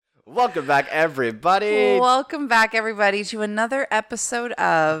Welcome back, everybody. Welcome back, everybody, to another episode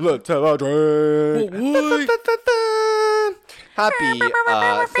of Let's have a drink. Happy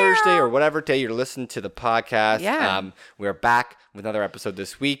Thursday or whatever day you're listening to the podcast. Yeah. We're back with another episode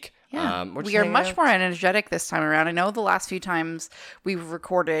this week. Yeah. We're We are much more energetic this time around. I know the last few times we've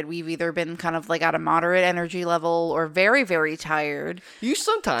recorded, we've either been kind of like at a moderate energy level or very, very tired.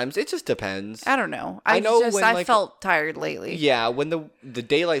 Sometimes it just depends. I don't know. I know when, I felt tired lately. Yeah, when the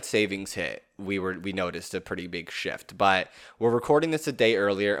daylight savings hit, we noticed a pretty big shift. But we're recording this a day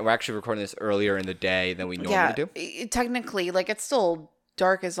earlier, and we're actually recording this earlier in the day than we normally do. Technically, like it's still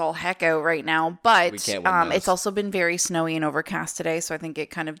dark as all heck out right now, but it's also been very snowy and overcast today, so I think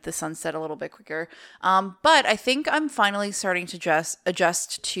the sun set a little bit quicker. But I think I'm finally starting to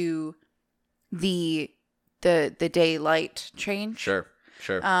adjust to the daylight change. Sure.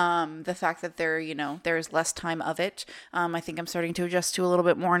 The fact that there's less time of it. I think I'm starting to adjust to a little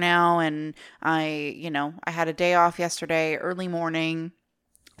bit more now, and I had a day off yesterday, early morning.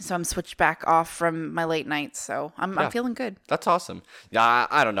 So I'm switched back off from my late nights. So I'm feeling good. That's awesome. Yeah,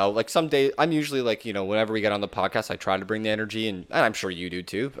 I don't know. Like some days, I'm usually like, whenever we get on the podcast, I try to bring the energy, and I'm sure you do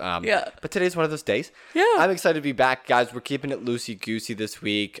too. But today's one of those days. Yeah. I'm excited to be back, guys. We're keeping it loosey-goosey this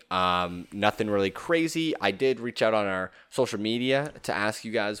week. Nothing really crazy. I did reach out on our social media to ask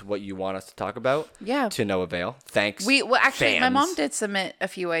you guys what you want us to talk about. Yeah. To no avail. Thanks. Actually, fans. my mom did submit a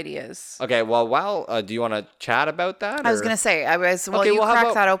few ideas. Okay. Well, do you want to chat about that? I was gonna say,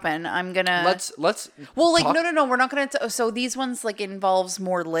 crack that open. I'm gonna let's. Well, like no, we're not gonna. So these ones like involves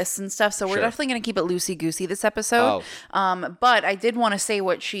more lists and stuff. So we're definitely gonna keep it loosey goosey this episode. But I did want to say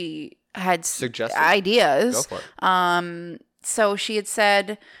what she had suggested ideas. Go for it. So she had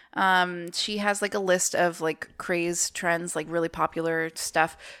said she has like a list of like craze trends, like really popular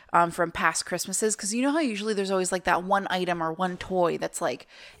stuff from past Christmases. Because you know how usually there's always like that one item or one toy that's like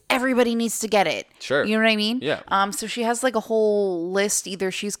everybody needs to get it. Sure. You know what I mean? Yeah. So she has like a whole list either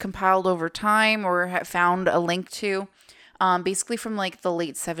she's compiled over time or found a link to. Basically from like the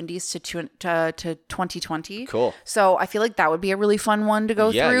late 70s to 2020. Cool. So I feel like that would be a really fun one to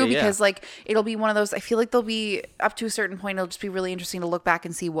go through because like it'll be one of those, I feel like they'll be up to a certain point. It'll just be really interesting to look back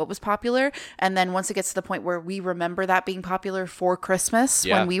and see what was popular. And then once it gets to the point where we remember that being popular for Christmas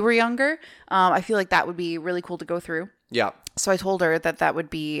when we were younger, I feel like that would be really cool to go through. Yeah. So I told her that would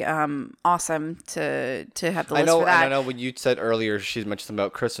be awesome to have the list for that. for that. I know when you said earlier she mentioned something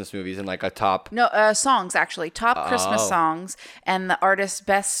about Christmas movies and like a top... No, songs actually. Top Christmas songs and the artists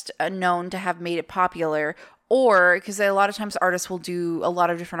best known to have made it popular. Or because a lot of times a lot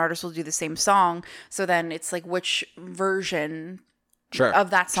of different artists will do the same song. So then it's like which version... Sure. Of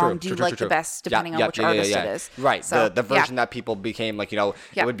that song do you like the best depending on which artist it is. Right. So, the version that people became like,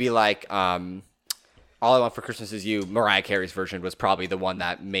 it would be like... All I Want for Christmas Is You, Mariah Carey's version was probably the one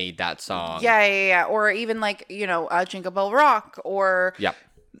that made that song. Yeah. Or even like, Jingle Bell Rock or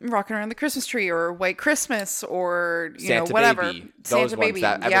Rocking Around the Christmas Tree or White Christmas or, Santa whatever. Baby. Those Santa ones Baby.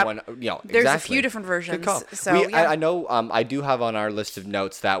 that everyone, There's a few different versions. Good call. So, I know I do have on our list of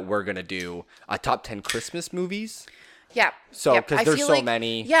notes that we're going to do a top 10 Christmas movies. Yeah. So, because there's so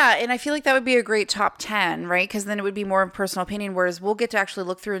many. Yeah, and I feel like that would be a great top 10, right? Because then it would be more of personal opinion, whereas we'll get to actually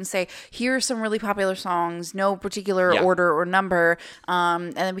look through and say, here are some really popular songs, no particular order or number.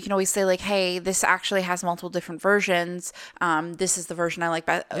 And then we can always say, like, hey, this actually has multiple different versions. This is the version I like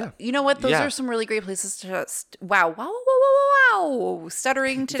best. You know what? Those are some really great places to just, wow.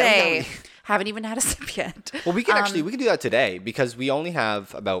 Stuttering today. Haven't even had a sip yet. Well, we can we can do that today because we only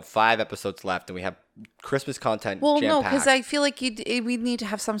have about 5 episodes left and we have Christmas content. Well, no, because I feel like we need to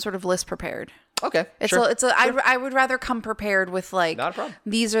have some sort of list prepared. Okay, I would rather come prepared with like, not a problem.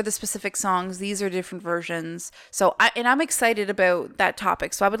 These are the specific songs. These are different versions. So I'm excited about that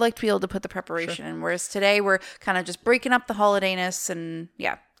topic. So I would like to be able to put the preparation in. Whereas today we're kind of just breaking up the holidayness and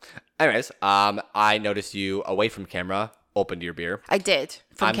Anyways, I noticed you away from camera opened your beer. I did.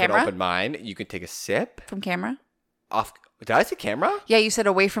 From camera? I'm going to open mine. You can take a sip. From camera? Off. Did I say camera? Yeah, you said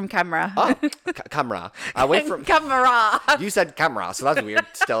away from camera. Oh, camera. Away from... camera. You said camera, so that's weird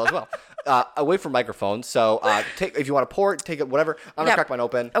still as well. Away from microphones. So if you want to pour it, take it, whatever. I'm going to crack mine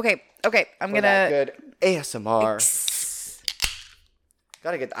open. Okay. I'm going to... Good ASMR.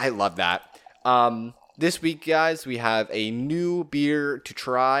 I love that. This week, guys, we have a new beer to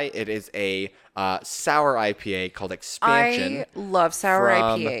try. It is a sour IPA called Expansion. I love sour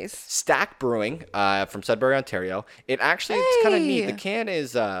IPAs. Stack Brewing from Sudbury, Ontario. It actually it's kind of neat. The can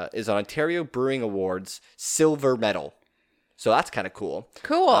is an Ontario Brewing Awards silver medal. So that's kind of cool.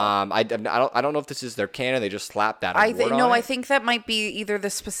 Cool. I don't know if this is their can or they just slapped that award on it. I think that might be either the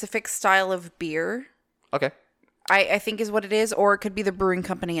specific style of beer. Okay. I think is what it is, or it could be the brewing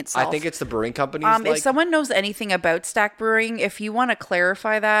company itself. I think it's the brewing company. If someone knows anything about Stack Brewing, if you want to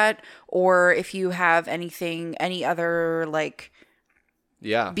clarify that, or if you have any other like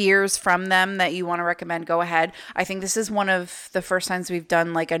beers from them that you want to recommend, go ahead. I think this is one of the first times we've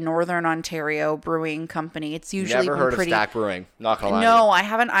done like a Northern Ontario brewing company. It's usually never heard of Stack Brewing. Not gonna lie. No, I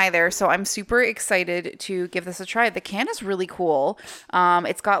haven't either. So I'm super excited to give this a try. The can is really cool.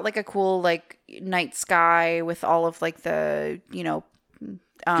 It's got like a cool like night sky with all of like the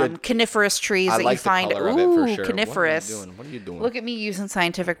coniferous trees that like you find. The color of it for sure. Coniferous. What are you doing? Look at me using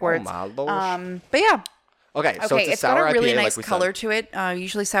scientific words. Oh my lord. But yeah. Okay, so it's got a really IPA, nice color to it.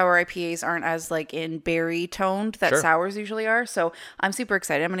 Usually sour IPAs aren't as like in berry toned that sours usually are. So I'm super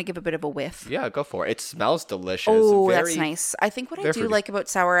excited. I'm going to give a bit of a whiff. Yeah, go for it. It smells delicious. Oh, that's nice. I think what I do like about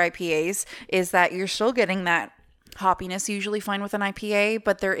sour IPAs is that you're still getting that hoppiness you usually find with an IPA,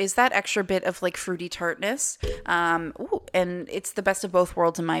 but there is that extra bit of like fruity tartness. And it's the best of both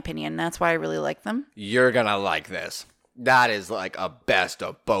worlds in my opinion. That's why I really like them. You're going to like this. That is like a best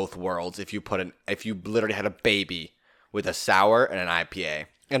of both worlds if you literally had a baby with a sour and an IPA,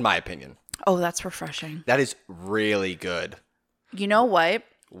 in my opinion. Oh, that's refreshing. That is really good. You know what?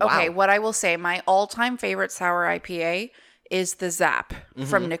 Wow. Okay, what I will say, my all-time favorite sour IPA is the Zap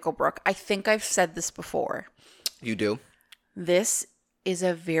from Nickelbrook. I think I've said this before. You do? This is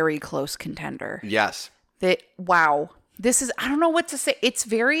a very close contender. Yes. Wow. This is, I don't know what to say. It's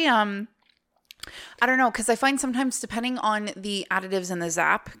very, I don't know, because I find sometimes depending on the additives in the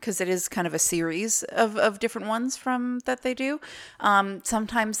Zap, because it is kind of a series of different ones from that they do,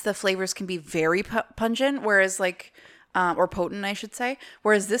 sometimes the flavors can be very pungent, whereas like, or potent, I should say.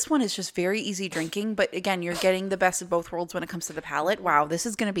 Whereas this one is just very easy drinking. But again, you're getting the best of both worlds when it comes to the palate. Wow, this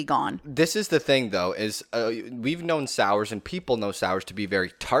is going to be gone. This is the thing, though, is we've known sours and people know sours to be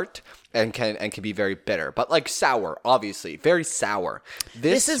very tart and can be very bitter. But like sour, obviously, very sour.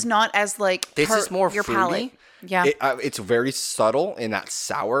 This is not as like this is more your fruity. Palate. Yeah, it's very subtle in that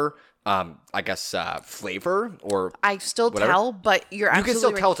sour. I guess flavor or I still whatever. tell, but you can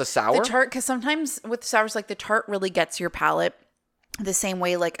still tell it's a sour. The tart, because sometimes with sours, like the tart really gets your palate the same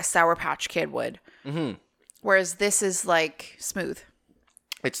way like a Sour Patch Kid would. Mm-hmm. Whereas this is like smooth.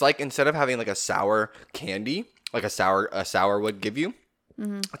 It's like instead of having like a sour candy, like a sour would give you.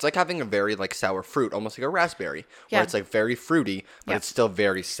 Mm-hmm. It's like having a very like sour fruit, almost like a raspberry, where it's like very fruity, but it's still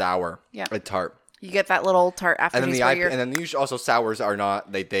very sour and tart. You get that little tart aftertaste. And then usually also sours are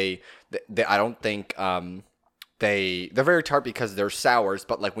not they I don't think they're very tart because they're sours,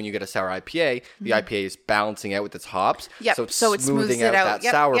 but like when you get a sour IPA, the IPA is balancing out with its hops, so it's smoothing out that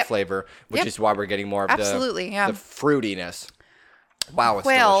sour flavor, which is why we're getting more of the fruitiness. Wow, it's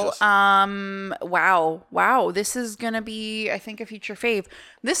delicious. Wow. This is gonna be, I think, a future fave.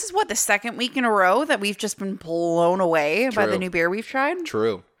 This is the second week in a row that we've just been blown away by the new beer we've tried.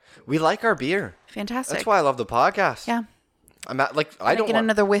 True. We like our beer. Fantastic. That's why I love the podcast. Yeah. I'm at I don't get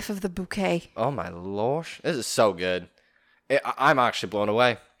another whiff of the bouquet. Oh my lord, this is so good. I'm actually blown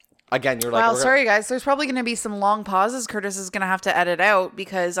away. Again, you're like, well, sorry guys. There's probably going to be some long pauses. Curtis is going to have to edit out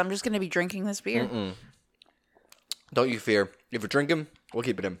because I'm just going to be drinking this beer. Don't you fear. If we're drinking, we'll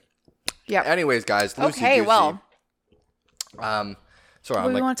keep it in. Yeah. Anyways, guys. Lucy okay. Goosey. Well. Sorry. What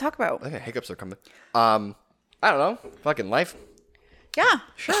do you want to talk about? Okay, hiccups are coming. I don't know. Fucking life. Yeah,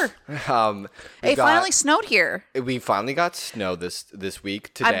 sure. It finally snowed here. We finally got snow this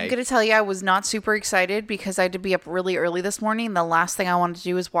week today. I'm going to tell you, I was not super excited because I had to be up really early this morning. The last thing I wanted to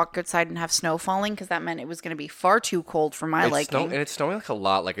do was walk outside and have snow falling because that meant it was going to be far too cold for my liking. And it's snowing like a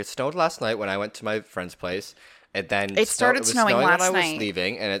lot. Like it snowed last night when I went to my friend's place. And then it started snowing last night. When I was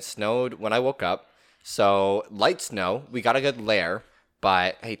leaving, and it snowed when I woke up. So light snow. We got a good layer.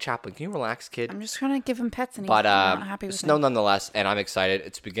 But hey, Chaplin, can you relax, kid? I'm just trying to give him pets, and he's not happy with snow it. Nonetheless, and I'm excited.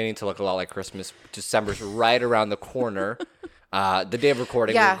 It's beginning to look a lot like Christmas. December's right around the corner. The day of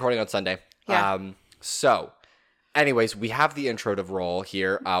recording. We're recording on Sunday. Yeah. So, anyways, we have the intro to roll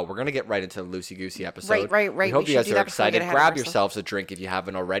here. We're gonna get right into the Loosey Goosey episode. Right. We hope you guys are excited. Grab yourselves a drink if you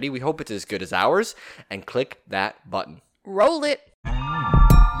haven't already. We hope it's as good as ours, and click that button. Roll it.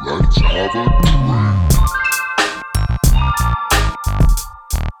 Let's have a drink.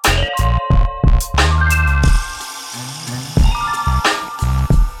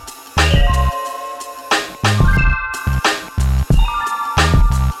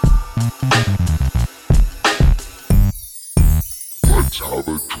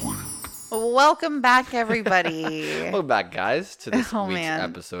 Welcome back, everybody. Welcome back, guys, to this week's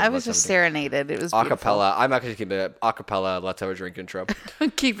episode. I was just serenaded. It was acapella. I'm actually keeping it acapella. Let's have a drink intro.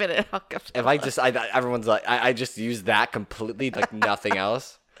 Keeping it acapella. If everyone's like, I just use that completely, like nothing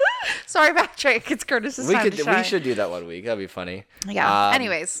else. Sorry, Patrick. It's Curtis's time to shine. We should do that one week. That'd be funny. Yeah.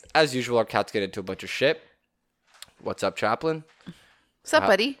 Anyways. As usual, our cats get into a bunch of shit. What's up, Chaplain? What's up,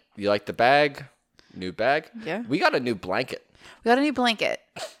 buddy? You like the bag? New bag? Yeah. We got a new blanket. We got a new blanket.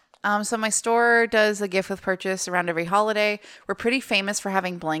 So my store does a gift with purchase around every holiday. We're pretty famous for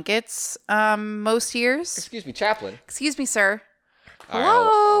having blankets most years. Excuse me, Chaplain. Excuse me, sir.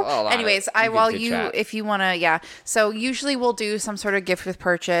 Hello. Anyways, if you want to, yeah. So usually we'll do some sort of gift with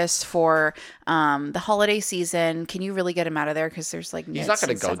purchase for the holiday season. Can you really get him out of there? Because there's like he's not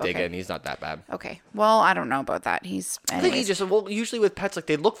going to go digging. He's not that bad. Okay. Well, I don't know about that. I think he just, usually with pets, like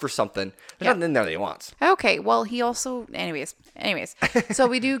they look for something. There's nothing in there that he wants. Okay. Well, he also, anyways. So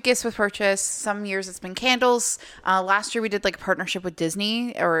we do gifts with purchase. Some years it's been candles. Last year we did like a partnership with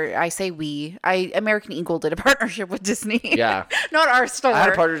Disney, or I say American Eagle did a partnership with Disney. Yeah. Not our store. I had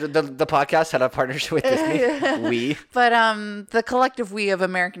a partnership. The podcast had a partnership with Disney. But the collective we of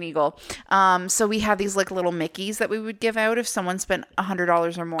American Eagle. So we had these like little Mickeys that we would give out if someone spent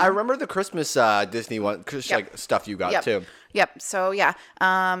 $100 or more. I remember the Christmas Disney one, like stuff you got too. Yep. So yeah.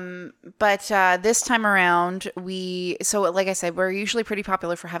 But this time around, like I said, we're usually pretty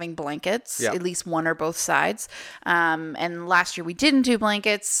popular for having blankets, at least one or both sides. And last year we didn't do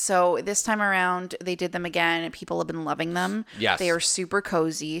blankets, so this time around they did them again, and people have been loving them. Yes. They are super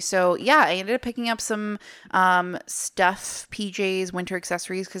cozy. So yeah, I ended up picking up some stuff, PJs, winter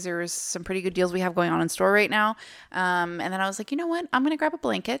accessories, because there was some pretty good deals we have going on in store right now. And then I was like, you know what? I'm gonna grab a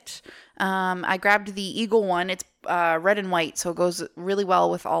blanket. I grabbed the Eagle one. It's red and white, so it goes really well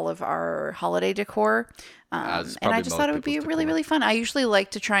with all of our holiday decor. And I just thought it would be really, really fun. I usually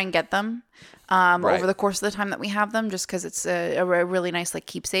like to try and get them over the course of the time that we have them, just because it's a really nice like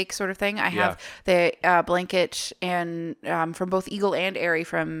keepsake sort of thing. I have the blanket and from both Eagle and Aerie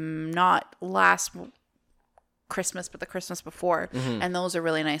from not last Christmas, but the Christmas before, and those are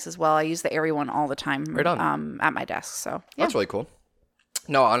really nice as well. I use the Aerie one all the time at my desk. So yeah. That's really cool.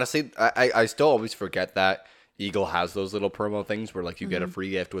 No, honestly, I still always forget that Eagle has those little promo things where like you get a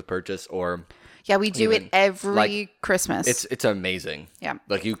free gift with purchase, or we do it every Christmas. It's amazing. Yeah,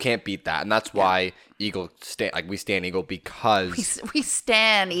 like you can't beat that, and that's why Eagle we stand Eagle because we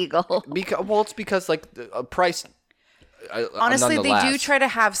stan Eagle. It's because like the price. Honestly, they do try to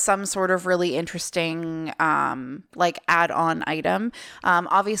have some sort of really interesting like add-on item.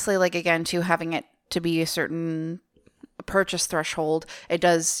 Obviously, like again, too, having it to be a certain purchase threshold, it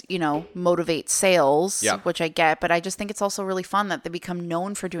does, motivate sales, which I get, but I just think it's also really fun that they become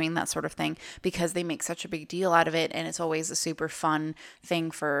known for doing that sort of thing because they make such a big deal out of it, and it's always a super fun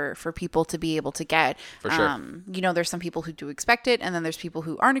thing for people to be able to get. For sure. There's some people who do expect it, and then there's people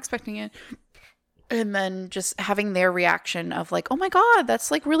who aren't expecting it. And then just having their reaction of like, oh my God,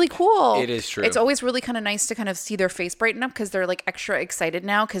 that's like really cool. It is true. It's always really kind of nice to kind of see their face brighten up because they're like extra excited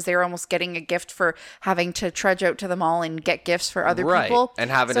now because they're almost getting a gift for having to trudge out to the mall and get gifts for other people. And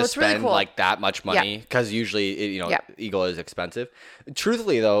having to spend really cool. like that much money because usually, Eagle is expensive.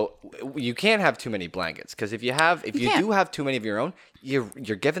 Truthfully though, you can't have too many blankets because if you do have too many of your own, you're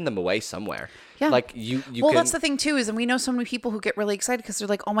giving them away somewhere. Yeah. Like you that's the thing too, is, and we know so many people who get really excited because they're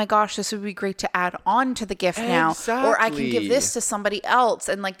like, oh my gosh, this would be great to add on to the gift now. Or I can give this to somebody else.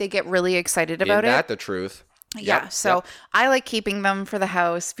 And like they get really excited about it. Isn't that the truth? Yeah. So I like keeping them for the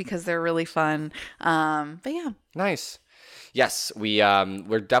house because they're really fun. But yeah. Nice. Yes,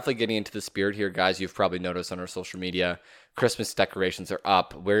 we're definitely getting into the spirit here, guys. You've probably noticed on our social media, Christmas decorations are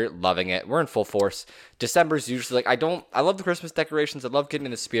up. We're loving it. We're in full force. December's usually like I love the Christmas decorations. I love getting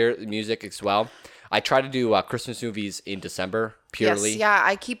in the spirit, the music as well. I try to do Christmas movies in December purely. Yes, yeah.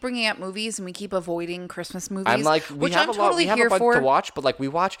 I keep bringing up movies and we keep avoiding Christmas movies. I'm like, we have a bunch to watch, but like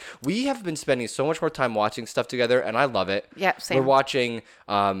we have been spending so much more time watching stuff together, and I love it. Yeah, same. We're watching,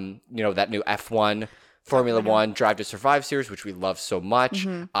 that new F1. Formula One Drive to Survive series, which we love so much.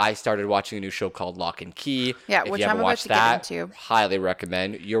 I started watching a new show called Lock and Key. Yeah, which I'm about to get into. Highly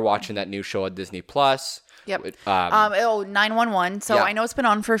recommend. You're watching that new show on Disney Plus. Yep. 911. So I know it's been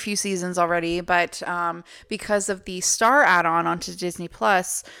on for a few seasons already, but because of the Star add-on onto Disney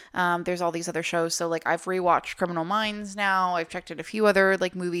Plus, there's all these other shows. So like I've rewatched Criminal Minds now. I've checked out a few other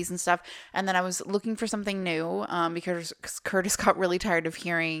like movies and stuff, and then I was looking for something new because Curtis got really tired of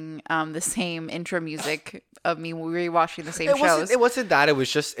hearing the same intro music of me rewatching the same shows. It wasn't that. It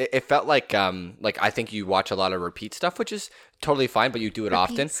was just it felt like I think you watch a lot of repeat stuff, which is totally fine, but you do it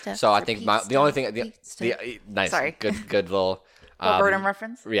often. So I think the only thing nice, sorry, good little Burnham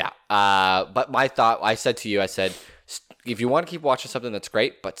reference. Yeah, but my thought, I said to you, if you want to keep watching something that's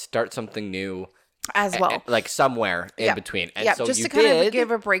great, but start something new as well. Like somewhere in between. And so just you to kind did of give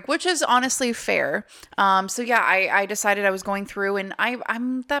a break, which is honestly fair. So yeah, I decided I was going through, and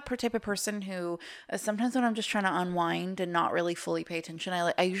I'm that type of person who sometimes when I'm just trying to unwind and not really fully pay attention,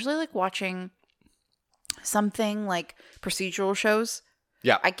 I usually like watching something like procedural shows.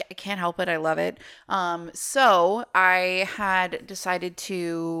 Yeah. I can't help it. I love it. So I had decided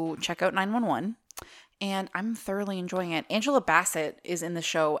to check out 911. And I'm thoroughly enjoying it. Angela Bassett is in the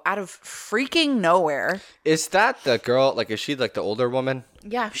show out of freaking nowhere. Is that the girl? Like, is she like the older woman?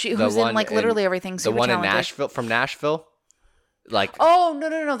 Yeah, who's in like literally everything. The one in Nashville, from Nashville? Like, oh,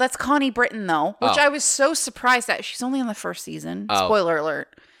 no. That's Connie Britton, though, which I was so surprised at. She's only in the first season. Spoiler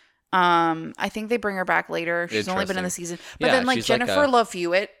alert. I think they bring her back later. She's only been in the season. But then like Jennifer Love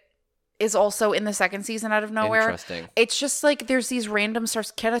Hewitt is also in the second season out of nowhere. Interesting. It's just like there's these random stars.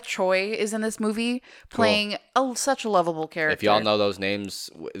 Kenneth Choi is in this movie playing such a lovable character. If y'all know those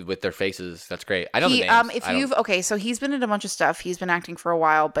names with their faces, that's great. I know the names. So he's been in a bunch of stuff. He's been acting for a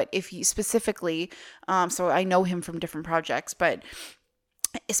while, but if you specifically, so I know him from different projects, but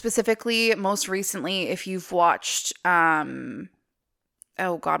specifically, most recently, if you've watched, oh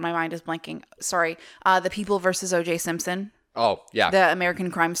God, my mind is blanking. Sorry, The People versus O.J. Simpson. Oh, yeah. The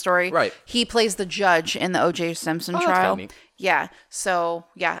American Crime Story. Right. He plays the judge in the O.J. Simpson trial. That's kind of neat. Yeah. So,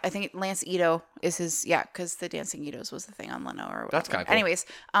 yeah, I think Lance Ito is his, because the Dancing Itos was the thing on Leno or whatever. That's kind of cool. Anyways,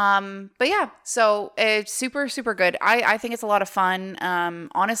 but yeah, so it's super, super good. I think it's a lot of fun.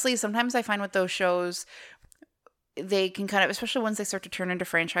 Honestly, sometimes I find with those shows, they can kind of, especially once they start to turn into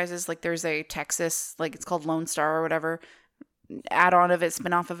franchises, like there's a Texas, like it's called Lone Star or whatever, add-on of it,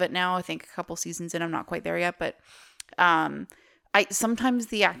 spin-off of it now. I think a couple seasons in, I'm not quite there yet, but I sometimes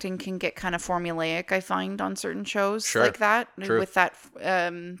the acting can get kind of formulaic, I find, on certain shows like that. True. With that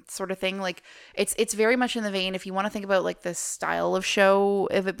sort of thing. Like it's very much in the vein, if you want to think about like the style of show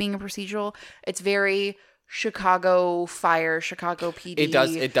of it being a procedural, it's very Chicago Fire, Chicago PD.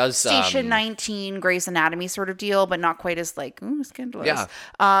 It does. Station 19, Grey's Anatomy sort of deal, but not quite as like, scandalous. Yeah.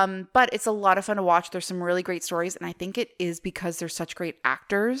 But it's a lot of fun to watch. There's some really great stories, and I think it is because there's such great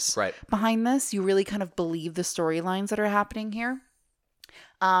actors behind this. You really kind of believe the storylines that are happening here.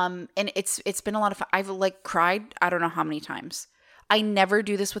 And it's been a lot of fun. I've like cried, I don't know how many times. I never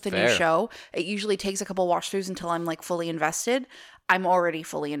do this with a new show. It usually takes a couple watch throughs until I'm like fully invested. I'm already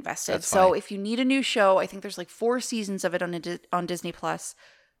fully invested. That's so funny. if you need a new show, I think there's like 4 seasons of it on Disney Plus.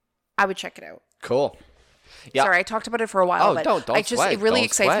 I would check it out. Cool. Yeah. Sorry, I talked about it for a while, but don't it really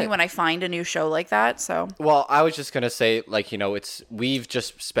excites me when I find a new show like that. So, well, I was just gonna say, like, we've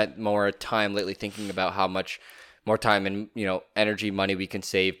just spent more time lately thinking about how much more time and energy, money we can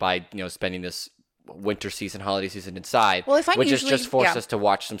save by spending this winter season, holiday season inside. Well, I find which has just forced us to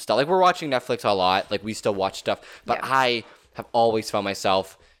watch some stuff. Like, we're watching Netflix a lot. Like, we still watch stuff, but I have always found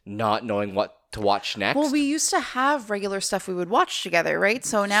myself not knowing what to watch next. Well, we used to have regular stuff we would watch together, right?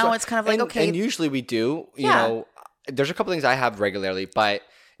 So now it's kind of like, okay. And usually we do, you know, there's a couple things I have regularly, but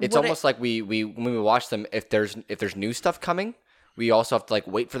it's almost like we when we watch them, if there's new stuff coming, we also have to like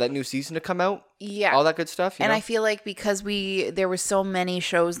wait for that new season to come out. Yeah. All that good stuff. You know? I feel like because there were so many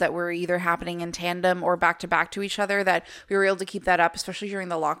shows that were either happening in tandem or back to back to each other that we were able to keep that up, especially during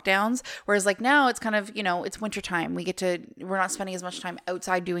the lockdowns. Whereas like now it's kind of, it's wintertime. We're not spending as much time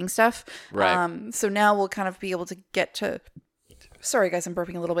outside doing stuff. Right. So now we'll kind of be able to get to, sorry guys, I'm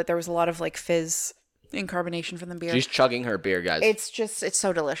burping a little bit. There was a lot of like fizz and carbonation from the beer. She's chugging her beer, guys. It's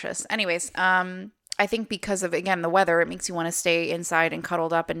so delicious. Anyways, I think because of, again, the weather, it makes you want to stay inside and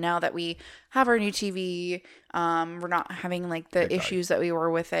cuddled up. And now that we have our new TV, we're not having like the issues that we were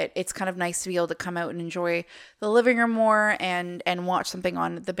with it. It's kind of nice to be able to come out and enjoy the living room more and watch something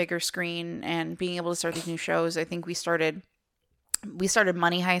on the bigger screen and being able to start these new shows. I think we started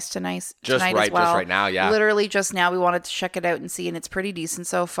Money Heist tonight as well. Just right now, yeah. Literally just now. We wanted to check it out and see, and it's pretty decent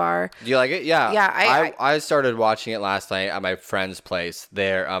so far. Do you like it? Yeah. Yeah. I started watching it last night at my friend's place.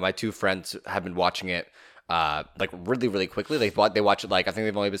 My 2 friends have been watching it like really, really quickly. They watch it like, I think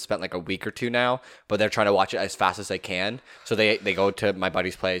they've only been spent like a week or 2 now, but they're trying to watch it as fast as they can. So they go to my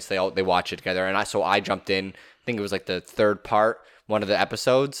buddy's place. They watch it together, and I jumped in. I think it was like the 3rd part. One of the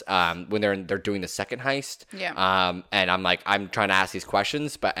episodes when they're doing the second heist. Yeah. And I'm trying to ask these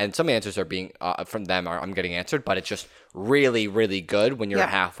questions, and some answers are being from them I'm getting answered, but it's just really, really good when you're Yeah.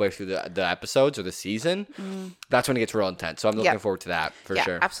 halfway through the episodes or the season. That's when it gets real intense. So I'm looking forward to that for yeah,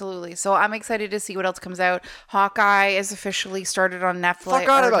 sure. absolutely. So I'm excited to see what else comes out. Hawkeye is officially started on Netflix.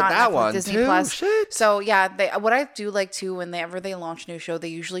 Forgot or about not that Netflix, one, Disney too. Plus. Shit. So yeah, what I do like too, whenever they launch a new show, they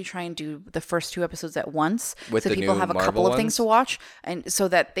usually try and do the first 2 episodes at once, With so the people new have a Marvel couple of things ones? to watch, and so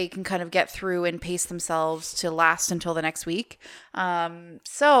that they can kind of get through and pace themselves to last until the next week.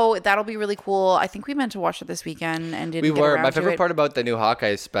 So that'll be really cool. I think we meant to watch it this weekend and didn't. We get were. around My to favorite it. part about the new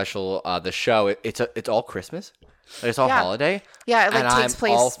Hawkeye special, the show, it's all Christmas. Like, it's all Yeah. holiday. Yeah, it, like, and takes I'm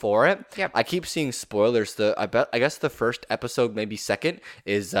place- all for it. Yep. I keep seeing spoilers. I guess the first episode, maybe second,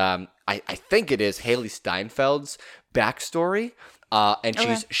 is I think it is Haley Steinfeld's backstory. And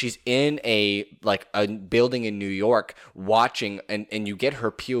she's in a building in New York watching, and you get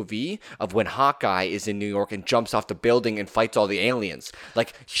her POV of when Hawkeye is in New York and jumps off the building and fights all the aliens.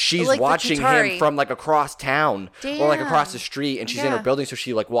 Like she's Like the watching him Chitauri. from across town or across the Damn. street, and she's in her Yeah. building, so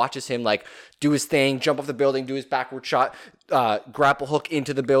she watches him do his thing, jump off the building, do his backward shot, grapple hook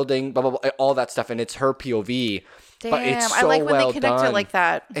into the building, blah blah blah, all that stuff, and it's her POV. But it's Damn, so I like when well they connect done. it like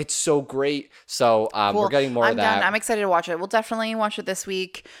that. It's so great. So Cool. we're getting more I'm of that. done. I'm excited to watch it. We'll definitely watch it this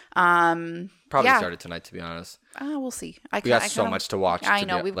week. Probably yeah. started tonight, to be honest. We'll see. We got so much to watch. I to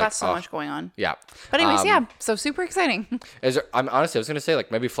know be- we've like, got so oh, much going on. Yeah. But anyways, so super exciting. I'm honestly, I was gonna say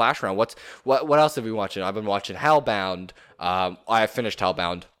maybe Flash Round. What else have we been watching? I've been watching Hellbound. I finished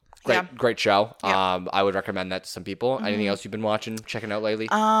Hellbound. Great show. Yeah. I would recommend that to some people. Anything else you've been watching, checking out lately?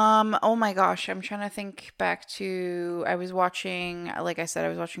 Oh my gosh, I'm trying to think back to. I was watching, like I said, I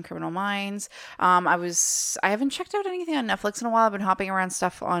was watching Criminal Minds. I haven't checked out anything on Netflix in a while. I've been hopping around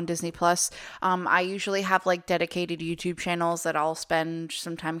stuff on Disney Plus. I usually have dedicated YouTube channels that I'll spend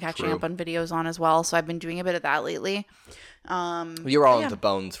some time catching True. up on videos on as well. So I've been doing a bit of that lately. You were all into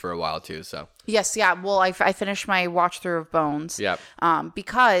Bones for a while too, so Yes, yeah. Well, I finished my watch through of Bones. Yep.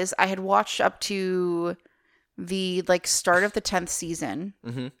 Because I had watched up to the start of the 10th season.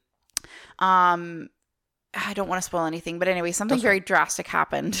 Mm-hmm. I don't want to spoil anything, but anyway, something very drastic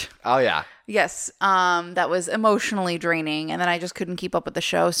happened. Oh yeah. Yes. That was emotionally draining, and then I just couldn't keep up with the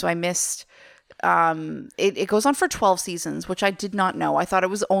show, so I missed. It goes on for 12 seasons, which I did not know. I thought it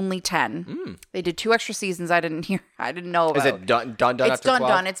was only 10. They did 2 extra seasons I didn't know about. Is it done It's after 12?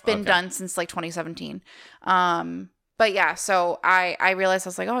 done. It's been Okay. done since 2017. But yeah, so I realized I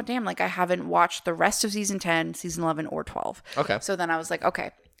was like, oh damn, I haven't watched the rest of season 10, season 11, or 12. Okay. So then I was like,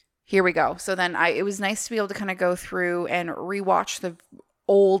 okay, here we go. So then it was nice to be able to kind of go through and rewatch the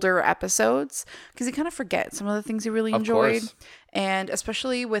older episodes because you kind of forget some of the things you really enjoyed. course. And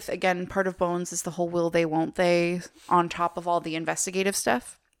especially with, again, part of Bones is the whole will they, won't they on top of all the investigative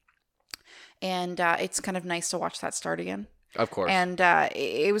stuff. And it's kind of nice to watch that start again. Of course. And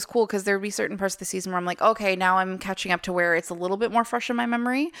it was cool because there would be certain parts of the season where I'm like, okay, now I'm catching up to where it's a little bit more fresh in my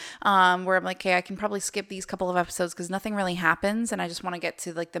memory. Where I'm like, okay, I can probably skip these couple of episodes because nothing really happens, and I just want to get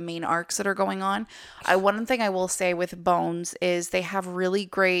to the main arcs that are going on. One thing I will say with Bones is they have really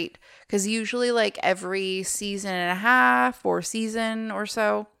great, because usually every season and a half or season or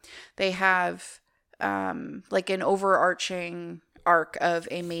so, they have an overarching arc of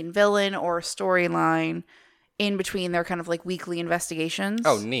a main villain or a storyline in between their kind of weekly investigations.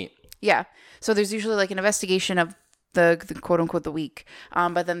 Oh, neat. Yeah. So there's usually an investigation of the quote unquote the week.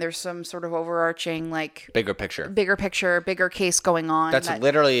 But then there's some sort of overarching Bigger picture. bigger case going on. That's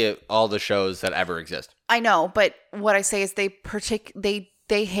literally all the shows that ever exist. I know, but what I say is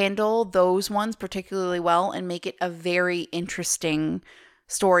they handle those ones particularly well and make it a very interesting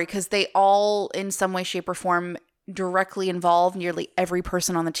story because they all in some way, shape, or form directly involve nearly every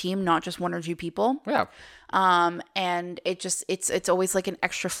person on the team, not just 1 or 2 people. Yeah. And it's always an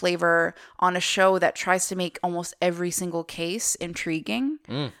extra flavor on a show that tries to make almost every single case intriguing.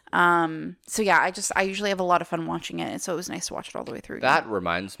 So yeah, I usually have a lot of fun watching it, and so it was nice to watch it all the way through. That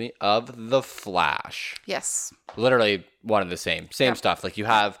reminds me of The Flash. Yes. Literally one and the same stuff. You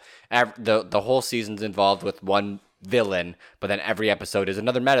have the whole season's involved with one villain, but then every episode is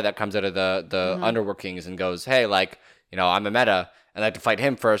another meta that comes out of the underworkings and goes, hey, I'm a meta and I have to fight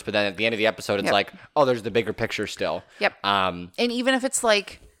him first, but then at the end of the episode it's oh, there's the bigger picture still. Yep. And even if it's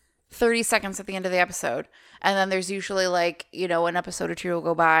 30 seconds at the end of the episode, and then there's usually an episode or 2 will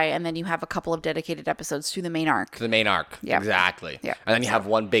go by, and then you have a couple of dedicated episodes to the main arc. To the main arc. Yeah. Exactly. Yeah. And then you have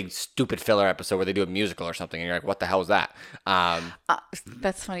one big stupid filler episode where they do a musical or something and you're like, what the hell is that?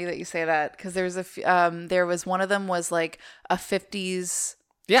 That's funny that you say that because there's there was one of them was a 50s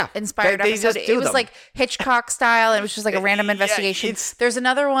Yeah. inspired They episode. just do It was them. Hitchcock style, and it was just a random Yeah, investigation. There's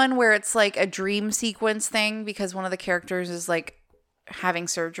another one where it's a dream sequence thing because one of the characters is having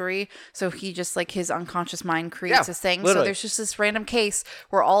surgery. So he just like his unconscious mind creates this thing. Literally. So there's just this random case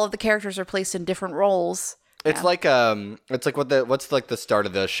where all of the characters are placed in different roles. It's like what's like the start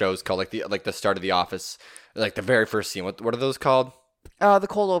of the show's called, like the start of The Office, like the very first scene. What are those called? The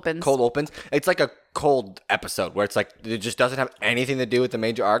cold opens. Cold opens. It's like a cold episode where it's like it just doesn't have anything to do with the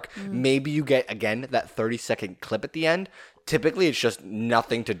major arc. Maybe you get again that 30-second clip at the end. Typically, it's just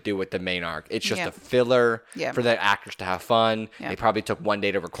nothing to do with the main arc. It's just a filler for the actors to have fun. They probably took one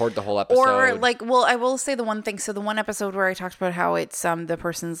day to record the whole episode. Or like, well, I will say the one thing. So the one episode where I talked about how it's the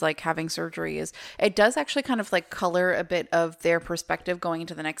person's like having surgery is it does actually kind of like color a bit of their perspective going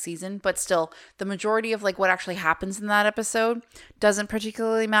into the next season. But still, the majority of like what actually happens in that episode doesn't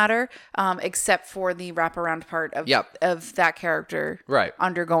particularly matter, except for the wraparound part of that character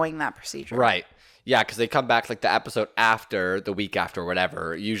undergoing that procedure. Right. Yeah, because they come back like the episode after, the week after,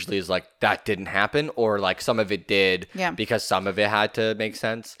 whatever, usually is like that didn't happen, or like some of it did because some of it had to make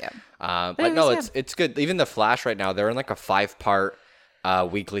sense. Yeah. But no, it's good. Even The Flash right now, they're in like a 5-part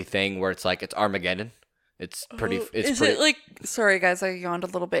weekly thing where it's like it's Armageddon. It's pretty. It like? Sorry, guys, I yawned a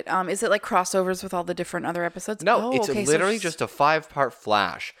little bit. Is it like crossovers with all the different other episodes? No, it's literally just a 5-part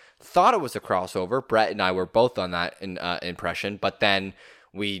Flash. Thought it was a crossover. Brett and I were both on that impression, but then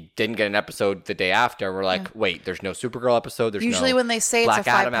we didn't get an episode the day after. We're like, wait, there's no Supergirl episode. There's usually no when they say Black it's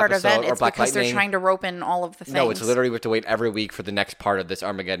a 5-part event, it's Black because Lightning. they're trying to rope in all of the things. No, it's literally we have to wait every week for the next part of this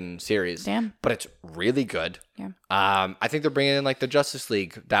Armageddon series. Damn. But it's really good. Yeah. I think they're bringing in like the Justice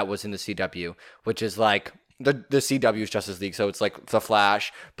League that was in the CW, which is like the CW's Justice League. So it's like The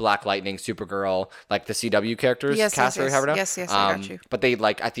Flash, Black Lightning, Supergirl, like the CW characters. Yes, cast yes, have it up. yes, I got you. But they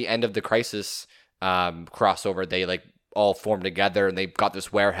like at the end of the Crisis crossover, they like all formed together and they've got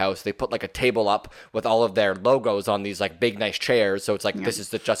this warehouse. They put like a table up with all of their logos on these like big nice chairs. So it's like this is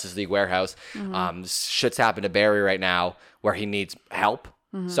the Justice League warehouse. Shit's happened to Barry right now where he needs help.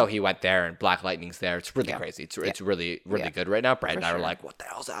 So he went there and Black Lightning's there. It's really crazy. It's really good right now. Brad and I were like, what the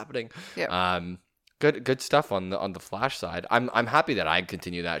hell's happening? Yeah. Good stuff on the Flash side. I'm happy that I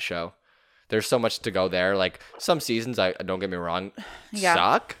continue that show. There's so much to go there. Like some seasons, I don't get me wrong,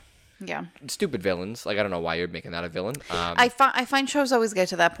 suck. Yeah. Stupid villains. Like I don't know why you're making that a villain. I find shows always get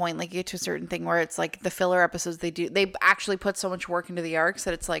to that point, like you get to a certain thing where it's like the filler episodes they actually put so much work into the arcs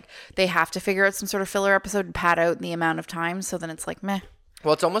that it's like they have to figure out some sort of filler episode and pad out the amount of time. So then it's like meh.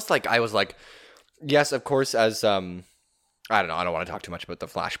 Well, it's almost like I was like, yes, of course, as I don't know, I don't want to talk too much about the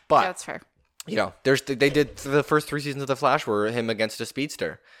Flash, but that's fair. You know, they did the first 3 seasons of the Flash were him against a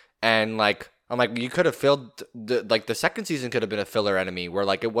speedster, and like I'm like you could have filled the second season could have been a filler enemy where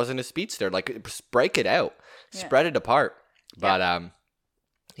like it wasn't a speedster, like break it out, spread it apart, but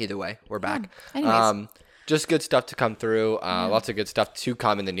either way we're back. Anyways. Just good stuff to come through. Lots of good stuff to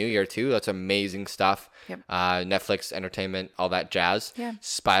come in the new year too. That's amazing stuff. Yep. Netflix, entertainment, all that jazz. Yeah.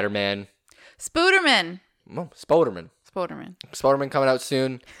 Spider-Man. Spooderman. Oh, Spoderman. Spider-Man coming out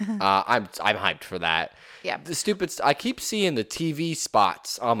soon. I'm hyped for that. Yeah. The stupid. I keep seeing the TV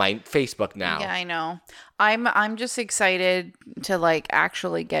spots on my Facebook now. Yeah, I know. I'm just excited to like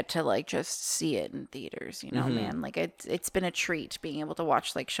actually get to like just see it in theaters. You know, man. Like it's been a treat being able to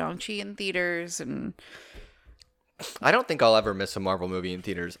watch like Shang-Chi in theaters, and I don't think I'll ever miss a Marvel movie in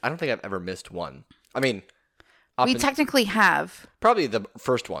theaters. I don't think I've ever missed one. I mean, we technically have. Probably the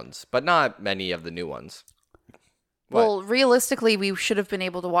first ones, but not many of the new ones. Well, realistically, we should have been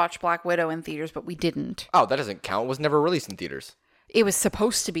able to watch Black Widow in theaters, but we didn't. Oh, that doesn't count. It was never released in theaters. It was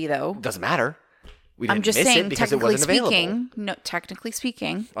supposed to be, though. Doesn't matter. We didn't I'm just miss saying, it because technically it wasn't speaking. available. No, technically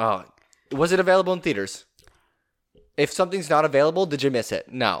speaking. Oh, was it available in theaters? If something's not available, did you miss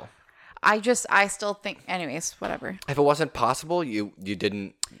it? No. I still think. Anyways, whatever. If it wasn't possible, you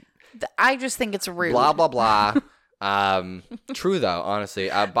didn't. I just think it's rude. Blah blah blah. True though, honestly.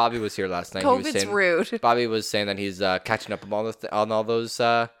 Bobby was here last night. COVID's rude. Bobby was saying that he's catching up on all those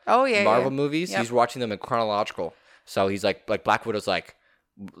Marvel movies. Yep. He's watching them in chronological. So he's like Black Widow's like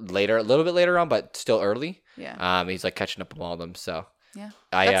later, a little bit later on, but still early. Yeah. He's like catching up on all of them. So yeah,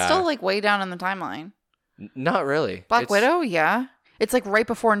 that's still like way down in the timeline. Not really. Black Widow, yeah. It's like right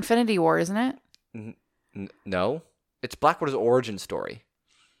before Infinity War, isn't it? No, it's Black Widow's origin story.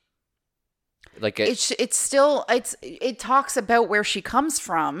 Like it talks about where she comes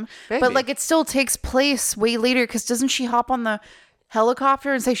from, Maybe. but like it still takes place way later because doesn't she hop on the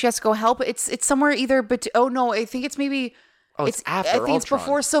helicopter and say she has to go help? It's somewhere either, but I think it's maybe. Oh, it's after I think Ultron. it's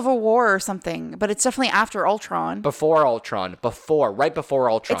before Civil War or something, but it's definitely after Ultron. Before Ultron. Right before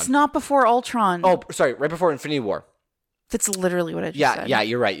Ultron. It's not before Ultron. Oh, sorry, right before Infinity War. That's literally what I just said. Yeah,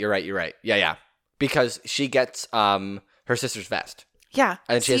 you're right. Yeah. Because she gets her sister's vest. Yeah.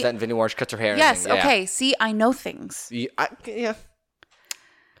 And then she has that Infinity War, she cuts her hair. Yes, and okay. See, I know things. Yeah.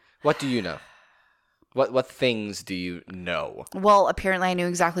 What do you know? What things do you know? Well, apparently I knew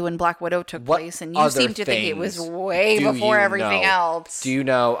exactly when Black Widow took What place, and you other seem to think it was things way do before you everything know? else. Do you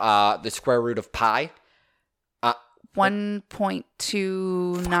know the square root of pi?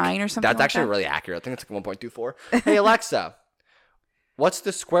 1.29 or something That's like actually that? really accurate. I think it's like 1.24. Hey, Alexa, what's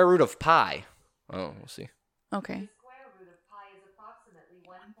the square root of pi? Oh, we'll see. Okay. Square root of pi is approximately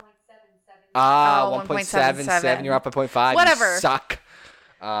 1.77. Ah, Oh, 1.77. You're up by 0.5. Whatever. You suck.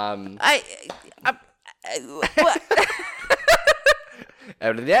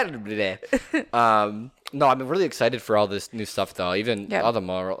 No, I'm really excited for all this new stuff though. Even Yeah. all the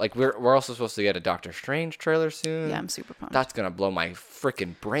more like we're also supposed to get a Doctor Strange trailer soon. Yeah, I'm super pumped. That's gonna blow my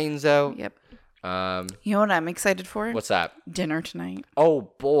freaking brains out. Yep. Um, You know what I'm excited for? what's that? Dinner tonight.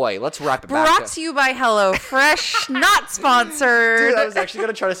 Oh boy, let's wrap it back. Brought to you by HelloFresh, not sponsored. Dude, I was actually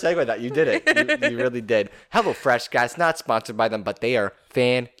gonna try to segue that. You did it. You really did. HelloFresh, guys, not sponsored by them, but they are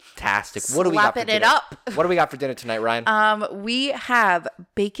fantastic. What do we got for Slapping it dinner? up. What do we got for dinner tonight, Ryan? We have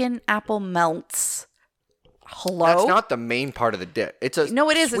bacon apple melts. Hello? That's not the main part of the dish. It's a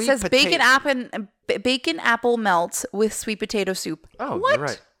No, it is. It sweet says potato- bacon apple melts with sweet potato soup. Oh, what? you're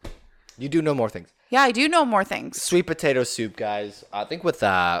right. You do know more things. Yeah, I do know more things. Sweet potato soup, guys. I think with what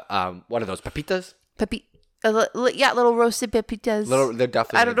are those pepitas? Little roasted pepitas. They're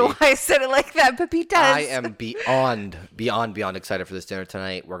definitely. I don't know why I said it like that. Pepitas. I am beyond excited for this dinner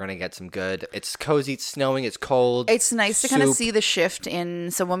tonight. We're gonna get some good. It's cozy. It's snowing. It's cold. It's nice to kind of Soup. see the shift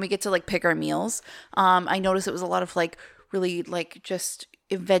in. So when we get to like pick our meals, I noticed it was a lot of like really like just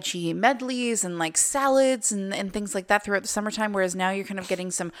veggie medleys and like salads and things like that throughout the summertime. Whereas now you're kind of getting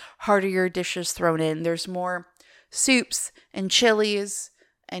some heartier dishes thrown in. There's more soups and chilies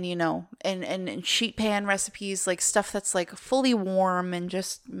and and sheet pan recipes, like stuff that's like fully warm and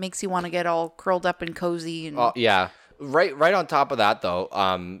just makes you want to get all curled up and cozy. And Oh yeah. Right on top of that though,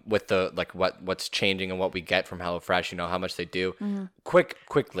 with the like what's changing and what we get from HelloFresh, how much they do. Mm-hmm.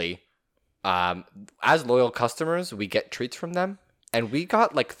 Quickly, as loyal customers, we get treats from them, and we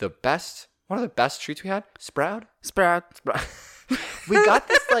got like one of the best treats we had. Sprout. We got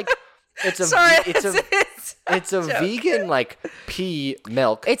this like it's a Sorry, it's a vegan like pea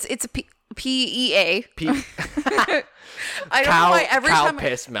milk. it's a PEA. Pea, I don't know why cow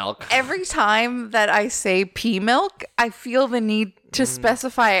piss milk. every time that I say pea milk, I feel the need to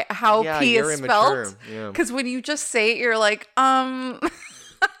specify how Yeah, pea you're is immature. spelled. Yeah. Because when you just say it, you're like.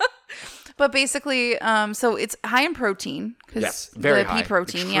 But basically, so it's high in protein. Yes, very the high. pea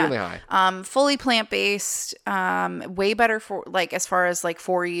protein, Extremely yeah. high. Fully plant based. Way better for like as far as like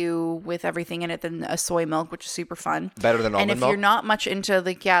for you with everything in it than a soy milk, which is super fun. Better than almond And if milk? you're not much into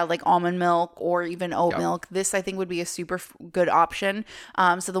like almond milk or even oat milk, this I think would be a super good option.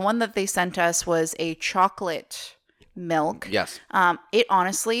 So the one that they sent us was a chocolate milk. Yes. It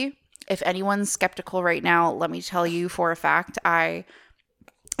honestly, if anyone's skeptical right now, let me tell you for a fact, I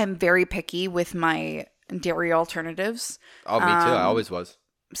am very picky with my dairy alternatives. Oh, me too. I always was.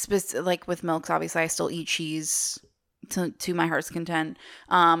 Like with milks, obviously, I still eat cheese to my heart's content.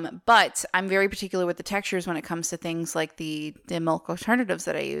 But I'm very particular with the textures when it comes to things like the milk alternatives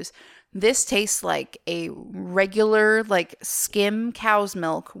that I use. This tastes like a regular like skim cow's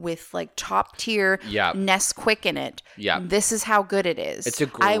milk with like top tier Yeah. Nesquik in it. Yeah. This is how good it is. It's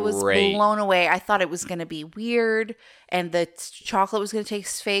a I was great- blown away. I thought it was going to be weird and the chocolate was going to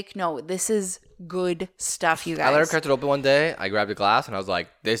taste fake. No, this is good stuff, you guys. I let her crack it open one day. I grabbed a glass and I was like,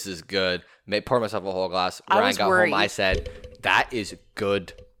 "This is good." Poured myself a whole glass. I Ryan was got worried. home. I said, "That is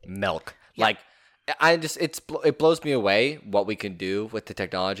good milk." Like, it blows me away what we can do with the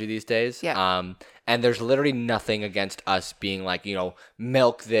technology these days. Yeah. And there's literally nothing against us being like,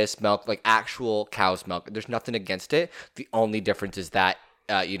 milk this, milk like actual cow's milk. There's nothing against it. The only difference is that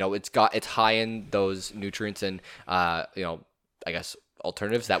it's high in those nutrients and I guess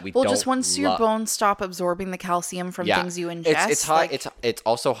alternatives that we don't Well, just once your love. bones stop absorbing the calcium from things you ingest, It's high. like- It's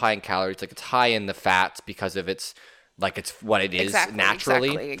also high in calories. Like it's high in the fats because of it's what it is Exactly,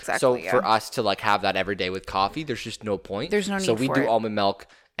 naturally. exactly, So yeah. for us to like have that every day with coffee, there's just no point. There's no So need we for do it. almond milk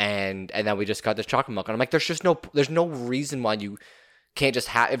and then we just got this chocolate milk and I'm like, there's no reason why you can't just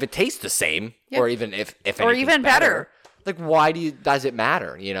have if it tastes the same or even if Or anything's even better. Like why does it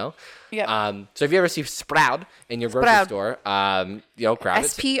matter? Yeah. So if you ever see Sprout in your grocery Sprout. store, grab it.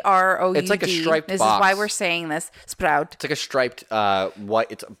 SPROUD. It's like a striped This box. is why we're saying this. Sprout. It's like a striped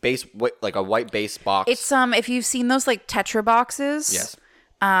white. It's like a white base box. It's if you've seen those like Tetra boxes. Yes.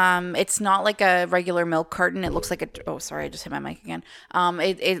 It's not like a regular milk carton. It looks like oh sorry, I just hit my mic again.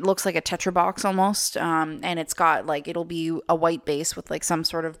 It looks like a Tetra box almost. And it's got like it'll be a white base with like some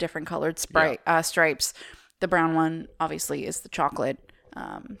sort of different colored stripes. The brown one obviously is the chocolate.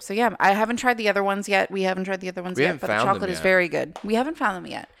 So yeah, I haven't tried the other ones yet. We haven't tried the other ones We yet, haven't but the found them chocolate is yet. very good. We haven't found them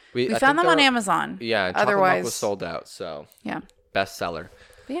yet. We I found think them on they're- Amazon. Yeah, chocolate milk Otherwise, was sold out, so yeah. bestseller.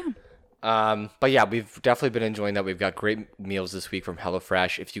 But yeah. But yeah, we've definitely been enjoying that. We've got great meals this week from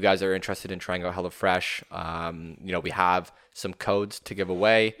HelloFresh. If you guys are interested in trying out HelloFresh, we have some codes to give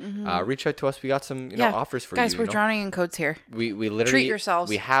away. Reach out to us. We got some, offers for guys, you. we're you know? drowning in codes here. We literally Treat yourselves.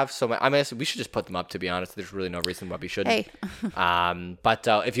 We have so much. I mean, we should just put them up. To be honest, there's really no reason why we shouldn't. Hey. But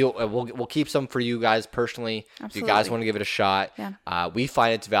if you, we'll keep some for you guys personally. If you guys Absolutely. want to give it a shot, Yeah. we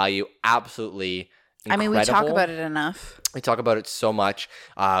find its value absolutely. Incredible. I mean, we talk about it enough. We talk about it so much.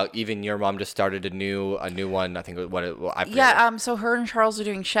 Even your mom just started a new one. I think I forget. Yeah. So her and Charles are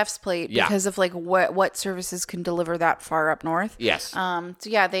doing Chef's Plate Yeah. because of like what services can deliver that far up north. Yes. So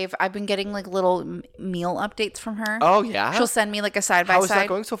yeah, I've been getting like little meal updates from her. Oh yeah. She'll send me like a side by How is that side.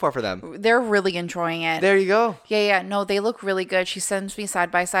 going so far for them? They're really enjoying it. There you go. Yeah. No, they look really good. She sends me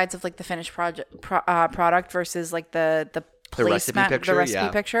side by sides of like the finished product versus like the recipe placemat, picture, the recipe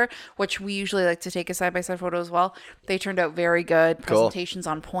yeah. picture, which we usually like to take a side by side photo as well. They turned out very good. Cool. Presentations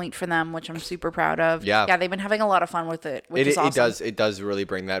on point for them, which I'm super proud of. Yeah. Yeah, they've been having a lot of fun with it, which is awesome. It does really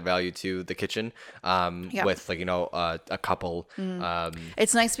bring that value to the kitchen. With like a couple.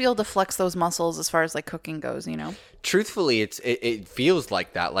 It's nice to be able to flex those muscles as far as like cooking goes. Truthfully, it feels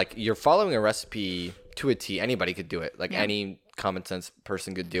like that. Like you're following a recipe to a T. Anybody could do it. Like any common sense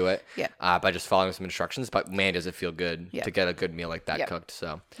person could do it. Yeah. By just following some instructions. But man, does it feel good Yeah. to get a good meal like that Yeah. cooked.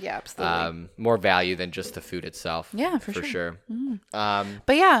 So Yeah, absolutely. more value than just the food itself. Yeah, for sure.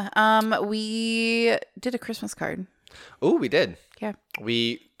 But yeah, we did a Christmas card. Oh, we did. Yeah,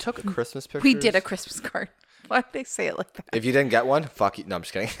 We took Christmas pictures. we did a Christmas card. Why did they say it like that? If you didn't get one, fuck you. No, I'm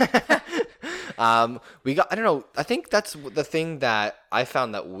just kidding. We got, I don't know. I think that's the thing that I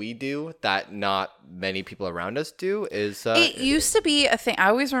found that we do that not many people around us do is. It used to be a thing. I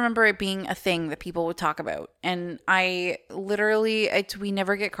always remember it being a thing that people would talk about. And we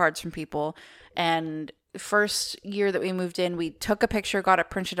never get cards from people. And first year that we moved in, we took a picture, got it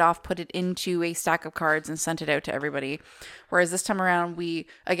printed off, put it into a stack of cards and sent it out to everybody. Whereas this time around, we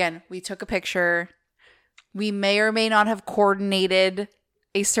took a picture. We may or may not have coordinated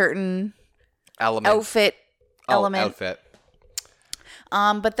a certain outfit. outfit.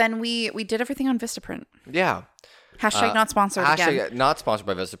 But then we did everything on Vistaprint. Yeah. Hashtag not sponsored again. Hashtag not sponsored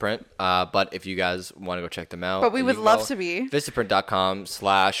by Vistaprint. But if you guys want to go check them out, But we you would can love go to be.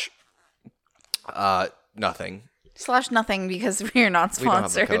 Vistaprint.com/nothing. /nothing because we are not We don't have a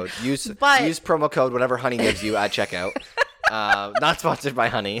sponsored. code. Use But- promo code whatever Honey gives you at checkout. Not sponsored by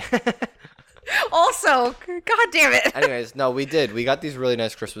Honey. Also, god damn it. Anyways, no, we did. We got these really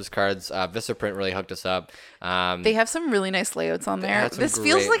nice Christmas cards. Vistaprint really hooked us up. They have some really nice layouts on there. had some This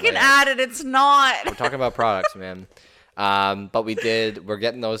feels great like an layouts. ad and it's not. We're talking about products, man. But we did. We're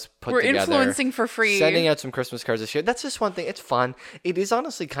getting those put We're together. influencing for free. Sending out some Christmas cards this year. That's just one thing. It's fun. It is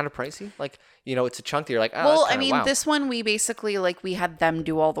honestly kind of pricey. Like, it's a chunk that you're like, oh, Well, that's I kinda, mean, wow. this one we basically we had them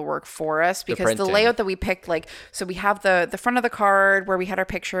do all the work for us because the printing. layout that we picked, so we have the front of the card where we had our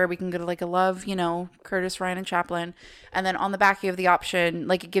picture. We can go to a love, Curtis, Ryan, and Chaplin, and then on the back you have the option,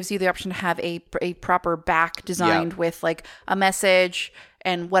 it gives you the option to have a proper back designed with a message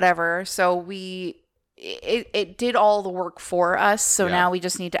and whatever. So it did all the work for us. So Yeah. now we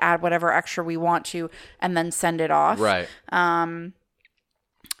just need to add whatever extra we want to and then send it off. Right.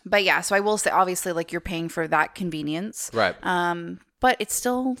 But yeah, so I will say, obviously, you're paying for that convenience. Right. But it's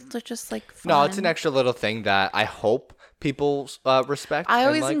still just fun. No, it's an extra little thing that I hope people respect. I and,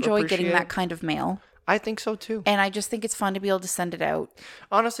 always enjoy getting appreciate. that kind of mail. I think so too. And I just think it's fun to be able to send it out.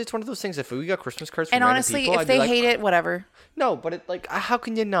 Honestly, it's one of those things. If we got Christmas cards from And random honestly, people, if I'd be they like, hate it, whatever. No, but how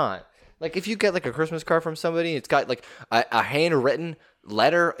can you not? If you get a Christmas card from somebody, it's got a handwritten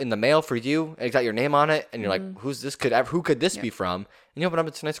letter in the mail for you, and it's got your name on it, and you're like, who's this? Who could this be from? And you open up,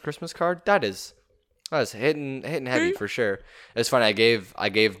 it's a nice Christmas card. That is hitting heavy for sure. It's funny. I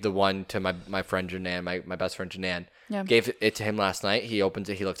gave the one to my friend Janan, my best friend Janan. Yeah. Gave it to him last night. He opens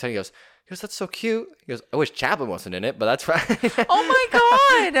it. He looks at it. He goes, that's so cute. He goes, I wish Chaplin wasn't in it, but that's fine. Oh my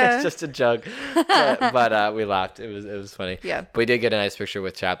God. It's just a joke, but we laughed. It was funny. Yeah. But we did get a nice picture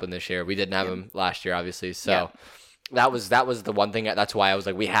with Chaplin this year. We didn't have him last year, obviously. So Yeah. that was the one thing. That's why I was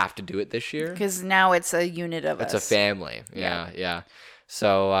like, we have to do it this year. Because now it's a unit of It's us. a family. Yeah.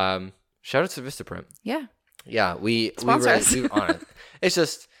 So shout out to Vistaprint. Yeah. Yeah, we Sponsor really us. we honor it. It's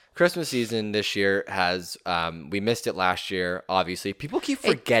just Christmas season this year has we missed it last year. Obviously, people keep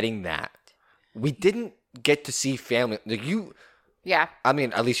forgetting that we didn't get to see family. Yeah. I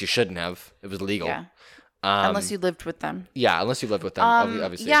mean, at least you shouldn't have. It was legal. Yeah. Unless you lived with them. Yeah, unless you lived with them,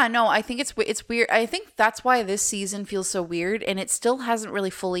 obviously. Yeah, no, I think it's weird. I think that's why this season feels so weird, and it still hasn't really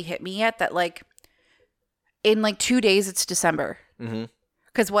fully hit me yet that like in like 2 days it's December. Mm-hmm.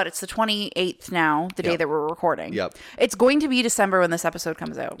 Because it's the 28th now, the day that we're recording. Yep. It's going to be December when this episode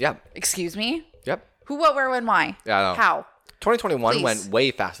comes out. Yep. Excuse me? Yep. Who, what, where, when, why? Yeah, I know. How? 2021 Please. went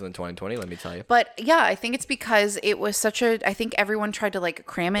way faster than 2020, let me tell you. But yeah, I think it's because it was I think everyone tried to like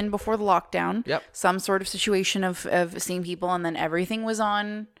cram in before the lockdown. Yep. Some sort of situation of seeing people, and then everything was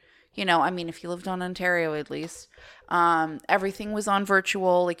on, I mean, if you lived on Ontario at least, everything was on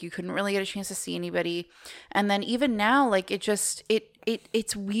virtual. Like you couldn't really get a chance to see anybody. And then even now, like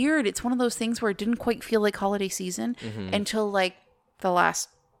it's weird. It's one of those things where it didn't quite feel like holiday season until like the last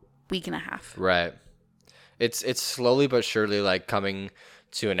week and a half. Right. It's slowly but surely like coming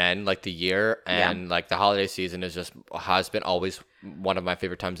to an end, like the year, and like the holiday season has been always one of my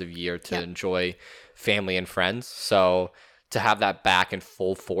favorite times of year to enjoy family and friends. So to have that back in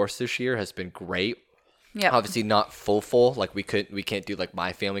full force this year has been great. Yeah. Obviously not full. Like we can't do like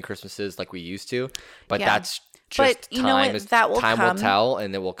my family Christmases like we used to, but that's just time. Time will tell,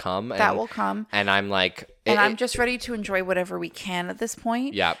 and it will come. That will come. And I'm like, I'm just ready to enjoy whatever we can at this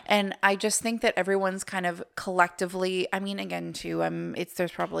point. Yeah. And I just think that everyone's kind of collectively, I mean, again, too,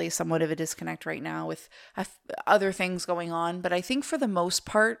 there's probably somewhat of a disconnect right now with other things going on. But I think for the most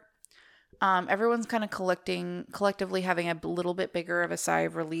part, everyone's kind of collectively having a little bit bigger of a sigh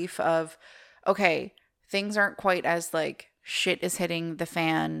of relief of, okay, things aren't quite as like shit is hitting the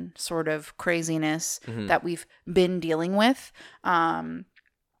fan sort of craziness that we've been dealing with.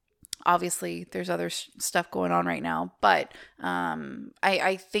 Obviously there's other stuff going on right now, but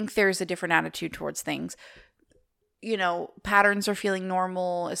I think there's a different attitude towards things. Patterns are feeling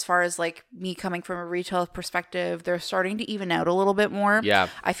normal as far as like me coming from a retail perspective. They're starting to even out a little bit more. Yeah.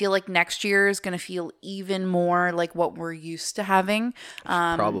 I feel like next year is going to feel even more like what we're used to having.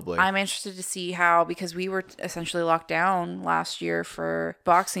 Probably. I'm interested to see how, because we were essentially locked down last year for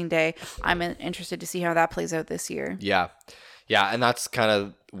Boxing Day. I'm interested to see how that plays out this year. Yeah. Yeah, and that's kind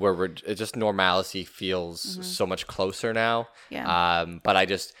of where normalcy feels so much closer now. Yeah. But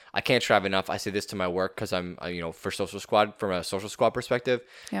I can't strive enough. I say this to my work because I'm, for Social Squad, from a Social Squad perspective,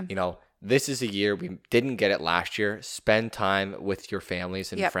 this is a year we didn't get it last year. Spend time with your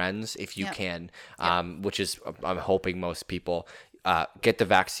families and friends if you can, which is, I'm hoping most people get the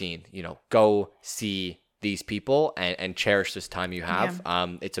vaccine, go see these people and cherish this time you have.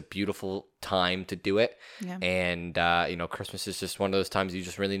 It's a beautiful time to do it. Yeah. And, Christmas is just one of those times you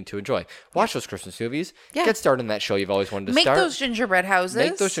just really need to enjoy. Watch those Christmas movies. Yeah. Get started in that show you've always wanted to start. Make those gingerbread houses.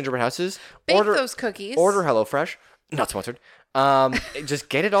 Bake those cookies. Order HelloFresh. Not sponsored. Just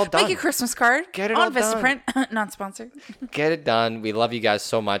get it all done. Make a Christmas card. Get it on all done. Vistaprint. Not sponsored. Get it done. We love you guys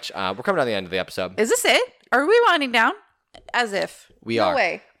so much. We're coming to the end of the episode. Is this it? Are we winding down? As if. We no are.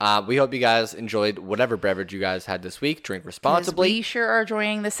 Way. We hope you guys enjoyed whatever beverage you guys had this week. Drink responsibly. We sure are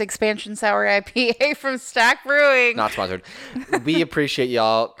enjoying this expansion sour IPA from Stack Brewing. Not sponsored. We appreciate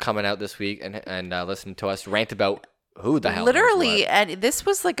y'all coming out this week and listening to us rant about who the hell. Literally, and this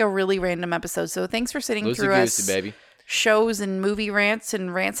was like a really random episode. So thanks for sitting through us. Baby. Shows and movie rants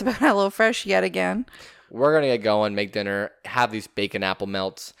and rants about HelloFresh yet again. We're gonna get going, make dinner, have these bacon apple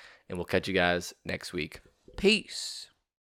melts, and we'll catch you guys next week. Peace.